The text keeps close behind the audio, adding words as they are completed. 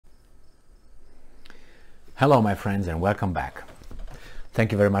Hello my friends and welcome back.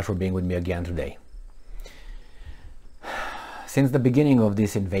 Thank you very much for being with me again today. Since the beginning of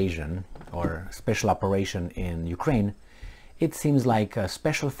this invasion or special operation in Ukraine, it seems like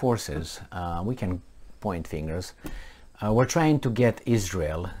special forces, we can point fingers, we're trying to get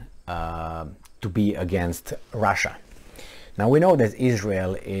Israel to be against Russia. Now we know that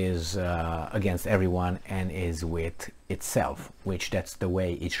Israel is against everyone and is with itself, which that's the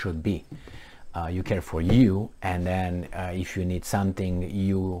way it should be. You care for you, and then if you need something,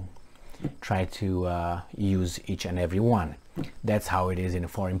 you try to use each and every one. That's how it is in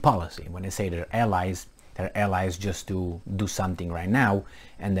foreign policy. When they say they're allies just to do something right now,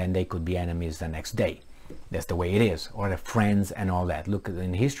 and then they could be enemies the next day. That's the way it is. Or the friends and all that. Look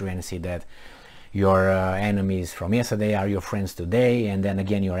in history and see that your enemies from yesterday are your friends today, and then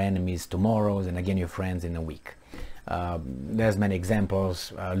again your enemies tomorrow, and again your friends in a week. There's many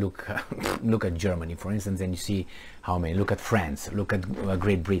examples. Look at Germany, for instance, and you see how many. Look at France, look at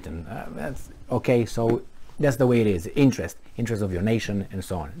Great Britain. That's okay. So that's the way it is. Interest of your nation, and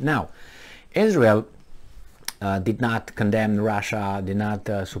so on. Now, Israel did not condemn Russia, did not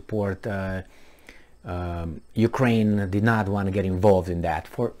support Ukraine, did not want to get involved in that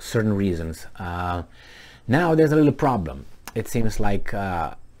for certain reasons. Now there's a little problem. It seems like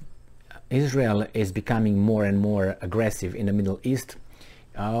Israel is becoming more and more aggressive in the Middle East.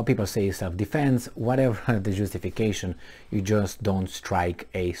 People say self-defense, whatever the justification, you just don't strike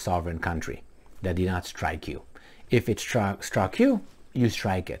a sovereign country that did not strike you. If it struck you, you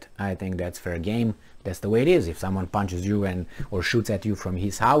strike it. I think that's fair game. That's the way it is. If someone punches you or shoots at you from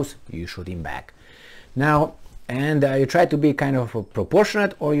his house, you shoot him back. Now, and you try to be kind of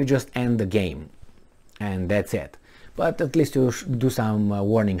proportionate, or you just end the game, and that's it. But at least you do some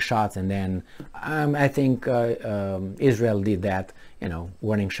warning shots, and then I think Israel did that,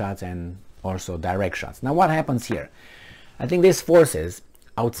 warning shots and also direct shots. Now what happens here? I think these forces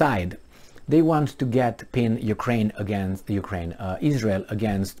outside, they want to pin Israel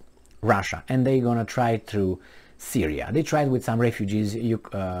against Russia, and they're gonna try through Syria. They tried with some refugees,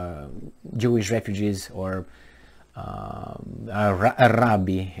 Jewish refugees, or a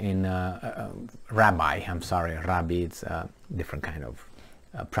rabbi, it's a different kind of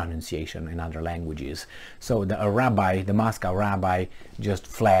pronunciation in other languages. So the Moscow rabbi just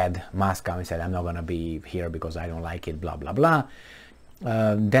fled Moscow and said, I'm not going to be here because I don't like it, blah, blah, blah.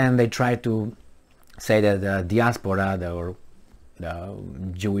 Then they tried to say that the diaspora, or the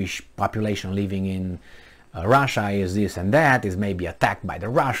Jewish population living in Russia is this and that, is maybe attacked by the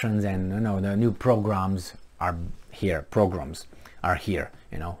Russians, and the new pogroms are here,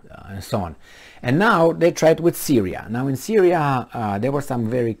 and so on. And now they tried with Syria. Now in Syria there were some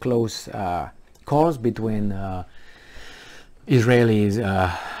very close calls between Israelis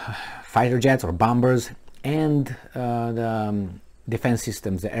fighter jets or bombers and the defense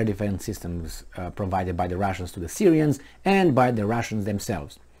systems, the air defense systems provided by the Russians to the Syrians and by the Russians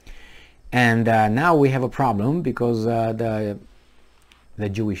themselves. And now we have a problem because the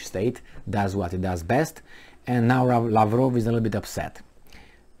Jewish state does what it does best, and now Lavrov is a little bit upset.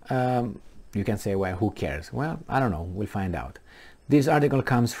 You can say, well, who cares? Well, I don't know, we'll find out. This article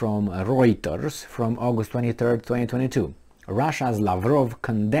comes from Reuters from August 23rd, 2022. Russia's Lavrov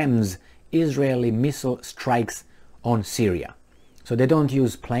condemns Israeli missile strikes on Syria. So they don't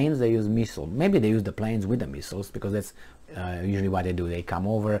use planes, they use missiles. Maybe they use the planes with the missiles, because that's usually what they do. They come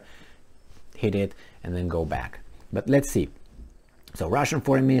over, hit it, and then go back. But let's see. So Russian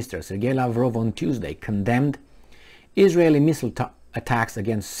Foreign Minister Sergei Lavrov on Tuesday condemned Israeli missile attacks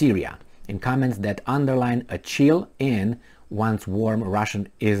against Syria in comments that underline a chill in once warm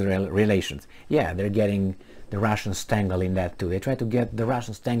Russian-Israel relations. Yeah, they're getting the Russians tangled in that too. They try to get the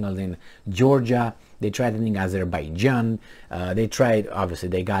Russians tangled in Georgia. They tried it in Azerbaijan. They tried, obviously,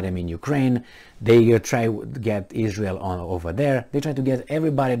 they got him in Ukraine. They try to get Israel over there. They try to get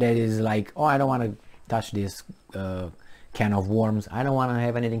everybody that is like, oh, I don't want to touch this can of worms. I don't want to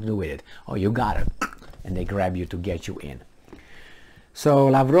have anything to do with it. Oh, you got it. And they grab you to get you in. So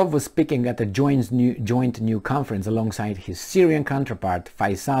Lavrov was speaking at a joint new conference alongside his Syrian counterpart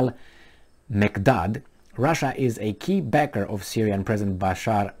Faisal Mekdad. Russia is a key backer of Syrian President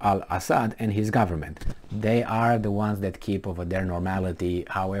Bashar al-Assad and his government. They are the ones that keep over their normality,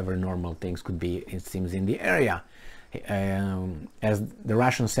 however normal things could be, it seems, in the area. As the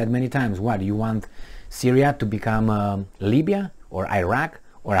Russians said many times, what, you want Syria to become Libya or Iraq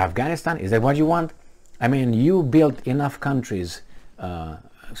or Afghanistan? Is that what you want? I mean, you built enough countries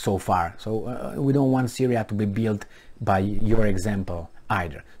so far, so we don't want Syria to be built by your example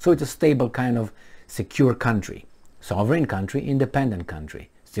either. So it's a stable kind of secure country, sovereign country, independent country,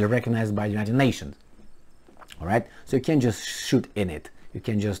 still recognized by the United Nations. All right, so you can't just shoot in it. You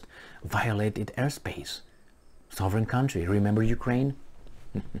can just violate its airspace. Sovereign country. Remember Ukraine?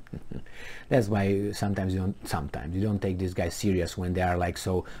 That's why sometimes you don't take these guys serious when they are like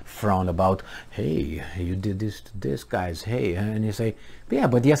so frowned about. Hey, you did this to this guys. Hey, and you say, yeah,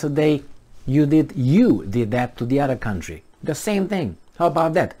 but yesterday you did that to the other country. The same thing. How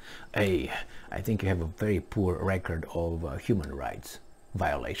about that? Hey, I think you have a very poor record of human rights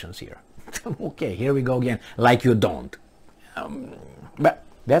violations here. Okay, here we go again. Like you don't. But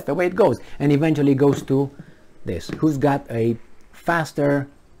that's the way it goes, and eventually goes to this: who's got a faster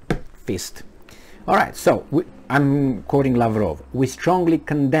fist? All right, so I'm quoting Lavrov. We strongly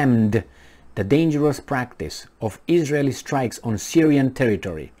condemned the dangerous practice of Israeli strikes on Syrian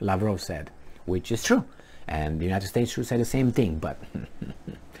territory, Lavrov said, which is true, and the United States should say the same thing, but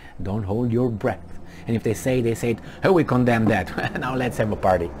don't hold your breath. And if they say it, oh, we condemn that. Now let's have a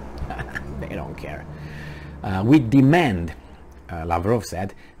party. They don't care. We demand, Lavrov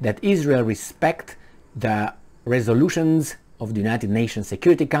said, that Israel respect the resolutions of the United Nations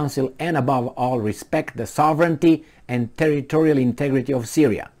Security Council and above all respect the sovereignty and territorial integrity of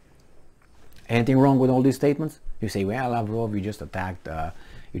Syria. Anything wrong with all these statements? You say, well, Lavrov, you just attacked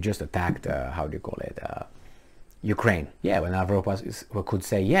how do you call it, Ukraine. Yeah, when Lavrov could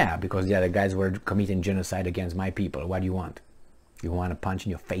say, yeah, because the other guys were committing genocide against my people. What do you want? You want a punch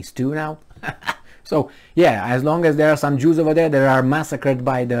in your face too now? So, yeah, as long as there are some Jews over there that are massacred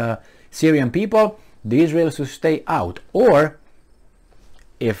by the Syrian people, the Israelis should stay out. Or,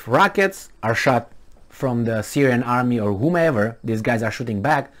 if rockets are shot from the Syrian army or whomever, these guys are shooting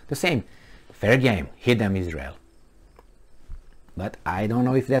back, the same. Fair game, hit them, Israel. But I don't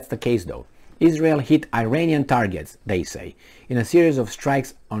know if that's the case though. Israel hit Iranian targets, they say, in a series of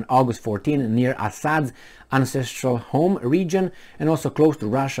strikes on August 14 near Assad's ancestral home region and also close to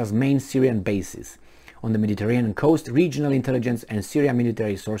Russia's main Syrian bases. On the Mediterranean coast, regional intelligence and Syria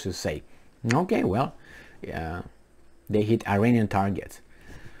military sources say. Okay, well, yeah, they hit Iranian targets.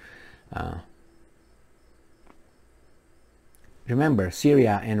 Remember,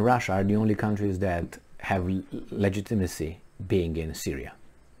 Syria and Russia are the only countries that have legitimacy being in Syria.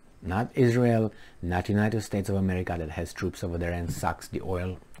 Not Israel, not United States of America that has troops over there and sucks the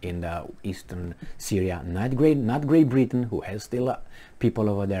oil in the eastern Syria. Not Great Britain, who has still people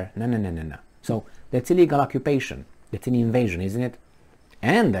over there. No. So that's illegal occupation. That's an invasion, isn't it?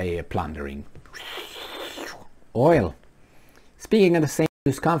 And a plundering. Oil. Speaking at the same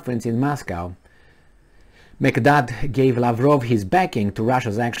news conference in Moscow, Mekdad gave Lavrov his backing to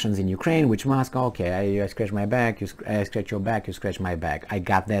Russia's actions in Ukraine, which Moscow, okay, I scratch my back, I scratch your back, you scratch my back. I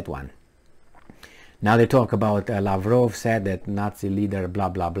got that one. Now they talk about Lavrov said that Nazi leader, blah,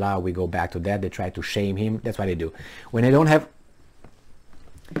 blah, blah. We go back to that. They try to shame him. That's what they do. When they don't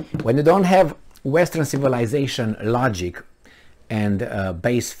have Western civilization logic and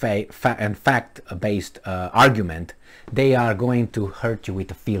fact-based argument, they are going to hurt you with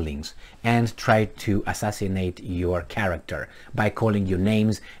the feelings and try to assassinate your character by calling you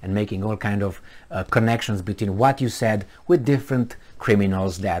names and making all kind of connections between what you said with different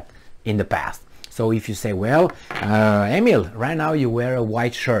criminals that in the past. So if you say, well, Emil, right now you wear a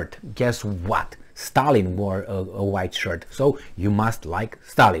white shirt. Guess what? Stalin wore a white shirt. So you must like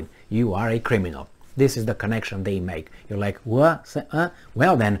Stalin. You are a criminal. This is the connection they make. You're like, what?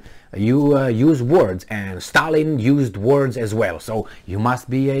 Well then, you use words, and Stalin used words as well. So you must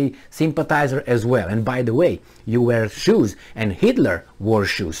be a sympathizer as well. And by the way, you wear shoes, and Hitler wore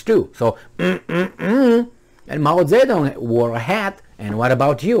shoes too. So, and Mao Zedong wore a hat. And what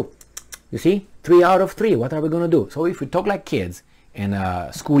about you? You see, 3 out of 3. What are we going to do? So if we talk like kids in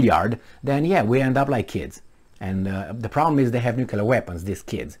a schoolyard, then yeah, we end up like kids. And the problem is they have nuclear weapons, these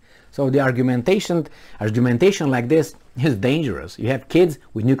kids. So the argumentation like this is dangerous. You have kids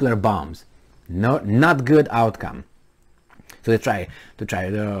with nuclear bombs. Not good outcome. So they try.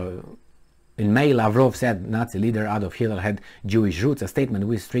 In May, Lavrov said Nazi leader Adolf Hitler had Jewish roots, a statement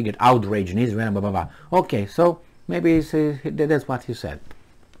which triggered outrage in Israel, blah, blah, blah. Okay, so maybe that's what he said.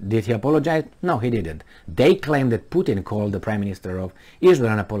 Did he apologize? No, he didn't. They claim that Putin called the Prime Minister of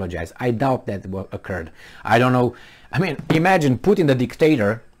Israel and apologized. I doubt that occurred. I don't know. I mean, imagine Putin, the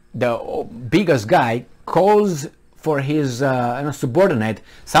dictator, the biggest guy, calls for his subordinate,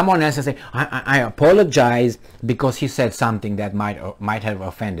 someone else, and say, I apologize because he said something that might have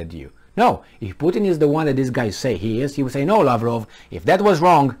offended you. No, if Putin is the one that these guys say he is, he would say, no, Lavrov, if that was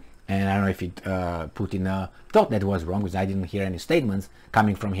wrong, and I don't know if Putin thought that was wrong, because I didn't hear any statements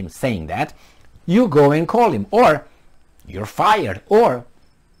coming from him saying that, you go and call him, or you're fired, or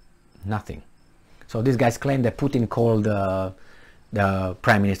nothing. So these guys claim that Putin called the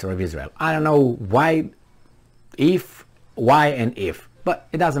Prime Minister of Israel. I don't know why if, why, and if. But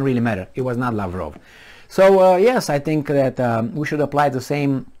it doesn't really matter. It was not Lavrov. So yes, I think that we should apply the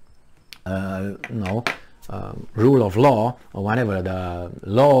same, rule of law, or whatever, the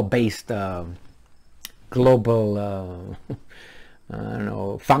law-based global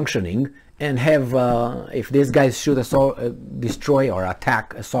functioning, and have, if these guys should destroy or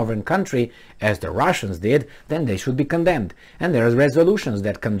attack a sovereign country, as the Russians did, then they should be condemned. And there are resolutions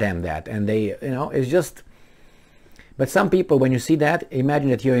that condemn that, and they, it's just... But some people, when you see that, imagine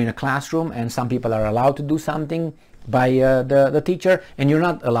that you're in a classroom and some people are allowed to do something by the teacher, and you're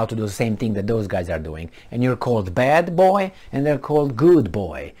not allowed to do the same thing that those guys are doing. And you're called bad boy, and they're called good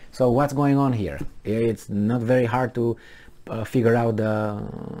boy. So what's going on here? It's not very hard to figure out the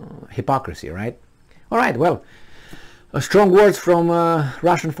hypocrisy, right? All right, well, strong words from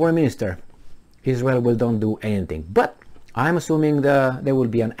Russian foreign minister. Israel will don't do anything. But I'm assuming there will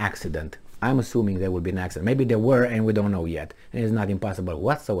be an accident. I'm assuming there will be an accident. Maybe there were, and we don't know yet. And it's not impossible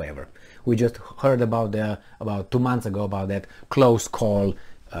whatsoever. We just heard about 2 months ago about that close call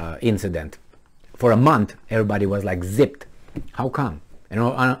incident. For a month, everybody was like zipped. How come? And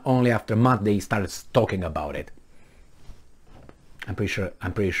only after a month they started talking about it. I'm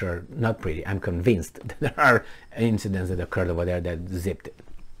convinced that there are incidents that occurred over there that zipped it.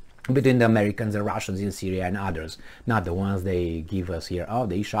 Between the Americans and Russians in Syria and others, not the ones they give us here. Oh,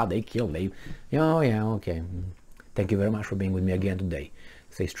 they shot, they killed, yeah, okay. Thank you very much for being with me again today.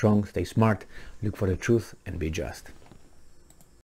 Stay strong, stay smart, look for the truth, and be just.